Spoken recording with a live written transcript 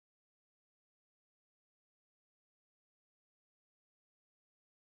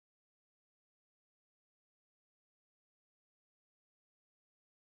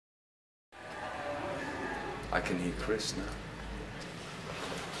I can hear Chris now.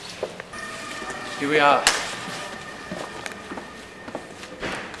 Here we are.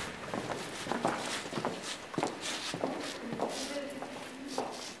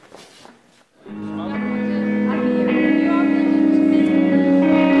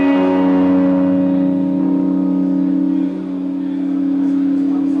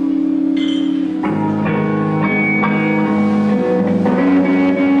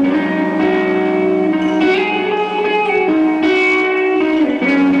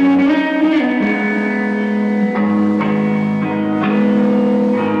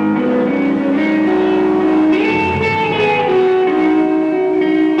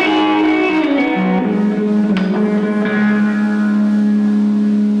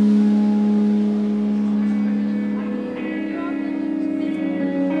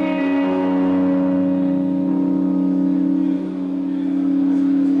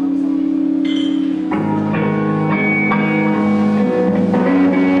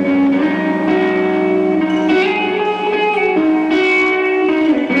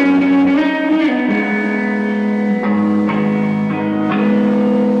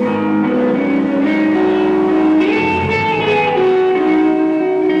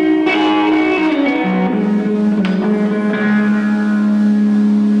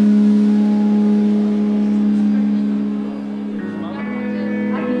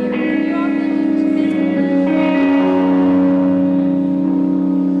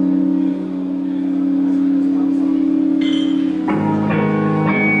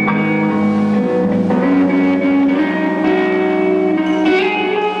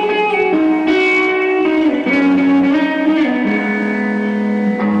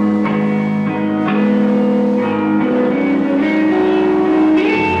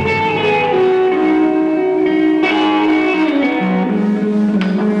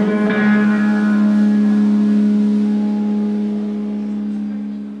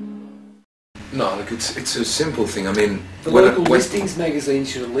 It's a simple thing. I mean, the local listings magazine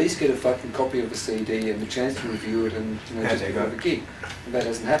should at least get a fucking copy of the CD and the chance to review it and just go to the gig. And that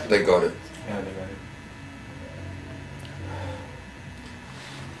hasn't happened. They got it. Yeah, they got it.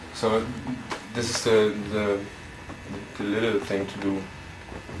 So this is the little thing to do.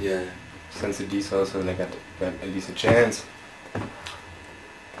 Yeah. Since the D's also like got at least a chance.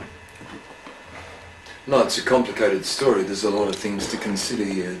 No, it's a complicated story. There's a lot of things to consider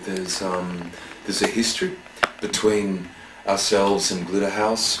here. There's a history between ourselves and Glitter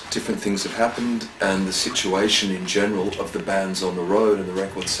House. Different things have happened, and the situation in general of the bands on the road and the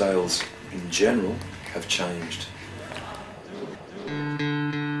record sales in general have changed.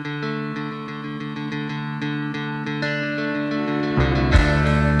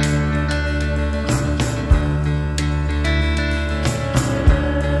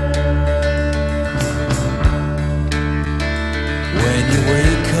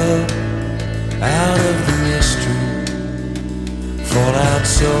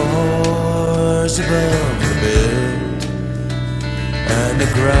 Soars above the bed, and the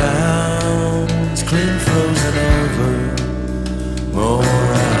ground's clean frozen over. More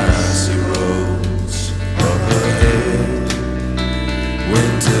icy roads up ahead.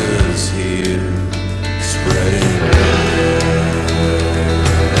 Winter's here, spreading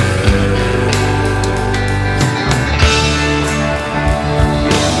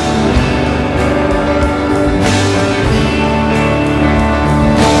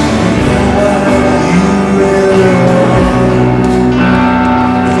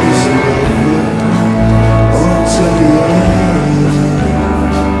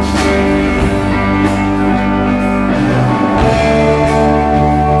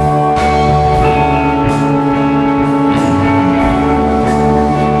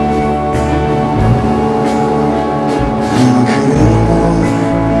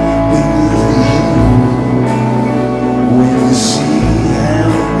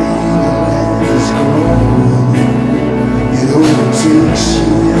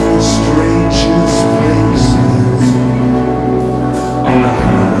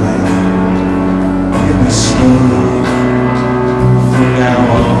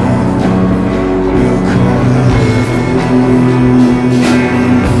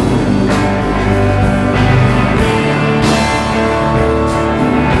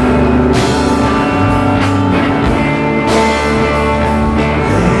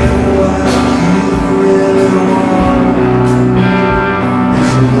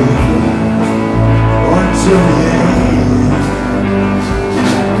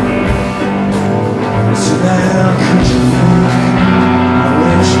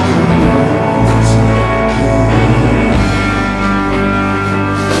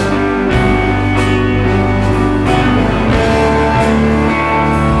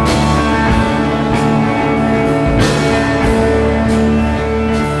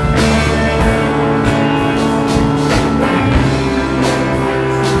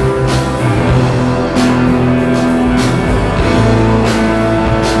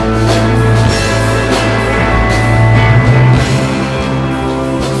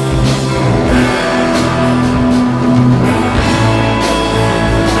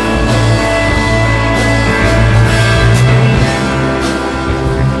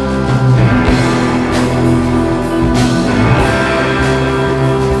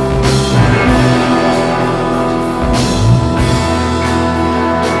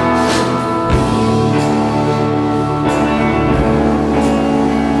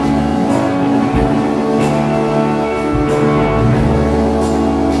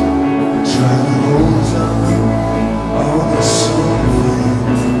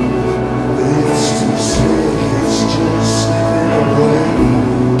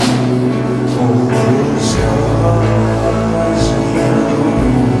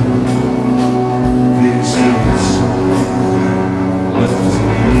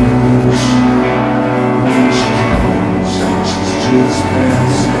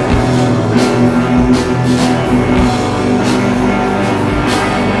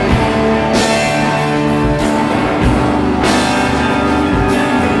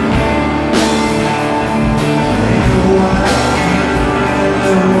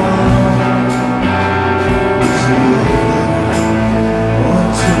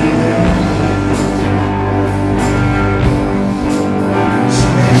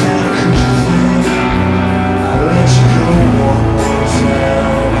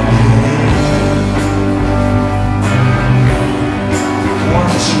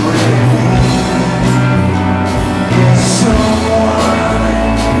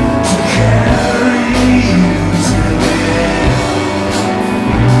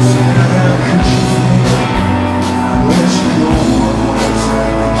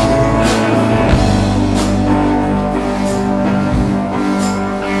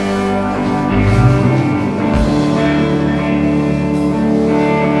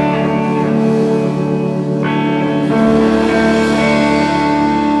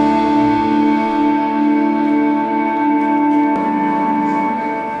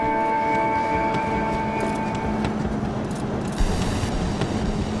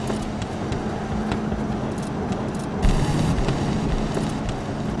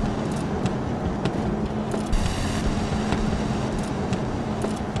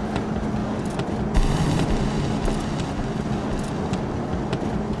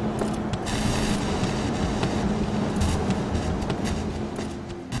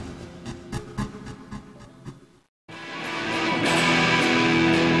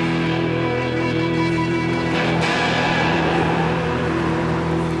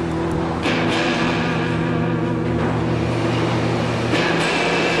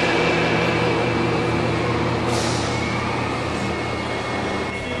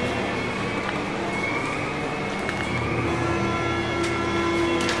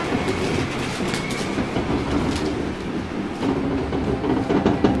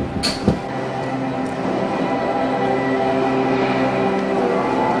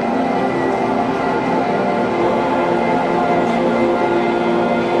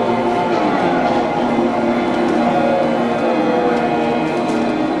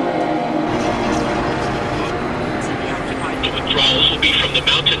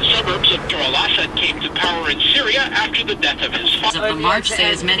The March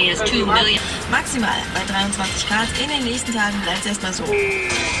say as many as 2 million. Maximal bei 23 Grad. In den nächsten Tagen bleibt es erstmal so. Yeah,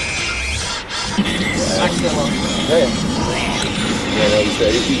 that was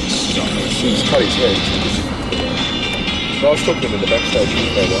there. He was cut his head. I was talking to him in the backstage.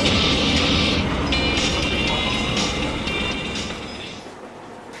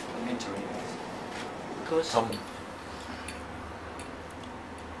 Tom.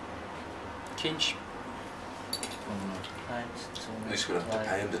 Kinch. He's going to have to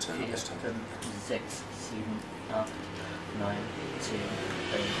pay him to turn up this time. 6, 7, 8, 9, 10,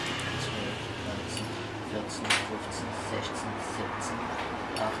 11, 12, 13, 14, 15, 16, 17,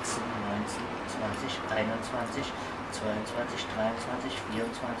 18, 19, 20, 21, 22, 23,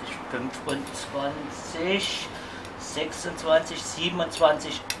 24, 25, 26, 27,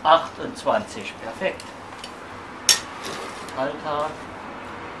 28. Perfekt. Alter.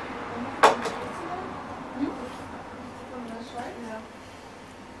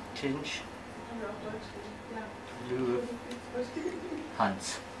 Kinch. Lou.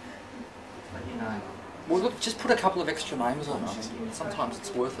 Hans. 29. Well, look, just put a couple of extra names on. Sometimes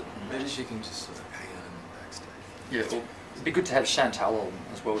it's worth it. Maybe she can just sort of hang out in the backstage. Yeah, well, it'd be good to have Chantal on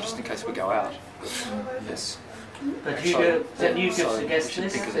as well, just in case we go out. Yes. But Hugo, then you give the guest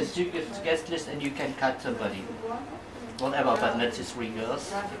list, and you can cut somebody. Whatever, but let's just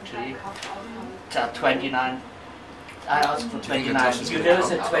reverse, actually. 29. I asked for 29. You know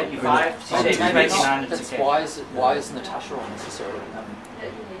said 25. She said 29. That's why is Natasha on necessarily?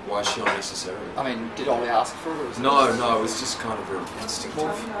 Why is she on necessarily? I mean, did Ollie ask for it? Or was No, it it was just kind of a instinctive.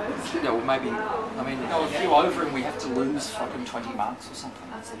 Well, maybe. I mean, if you over and we have to lose fucking 20 marks or something.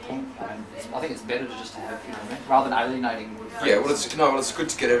 That's the point. I think it's better to just have, you know, rather than alienating. Yeah, well, it's good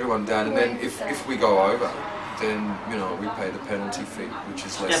to get everyone down, and then if we go over, then we pay the penalty fee, which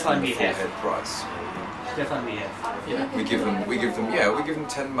is less than the full head price. Stefan, we have. Yeah, we give them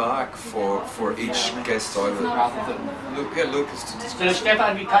 10 mark for each guest over. Rather than Lucas to So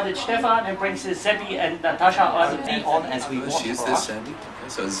Stefan, we cut it Stefan and brings the Seppi and Natasha on as we want. She is there, Sandy. Okay,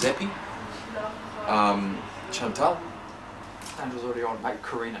 so Zeppi, Chantal. Sandra's already on. Mate,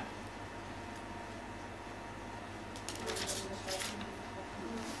 Karina.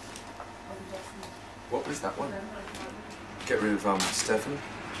 What was that one? Get rid of Stefan.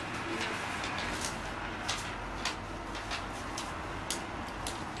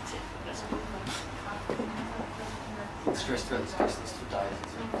 stressed about this guest list for days.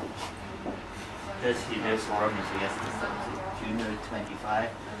 He knows the problem is the guest list. Do you know 25?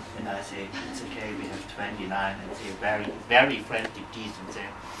 And I say, it's okay, we have 29. And say, very, very friendly, decent. Say,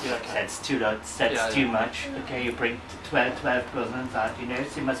 Yeah, okay. that's too much. Okay, you bring 12 persons out, you know,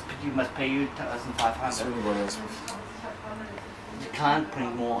 so you must pay you 1,500. You can't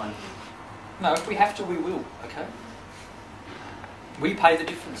bring more on. No, if we have to, we will, okay? We pay the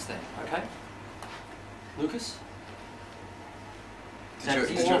difference then, okay? Lucas? Did you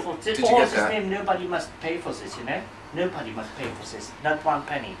This get that? name, nobody must pay for this, you know? Nobody must pay for this. Not one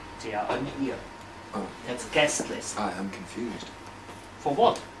penny. They are only here. Oh, That's guest list. I am confused. For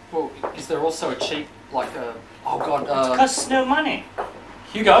what? Well, is there also a cheap, like a... Oh God, It costs no money.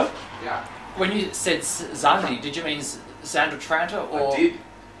 Hugo? Yeah. When you said Zandi, did you mean Xander Tranter or... I did.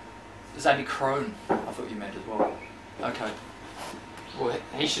 Xander Crone? I thought you meant as well. Okay. Well,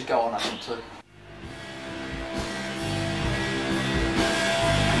 he should go on, I think, too.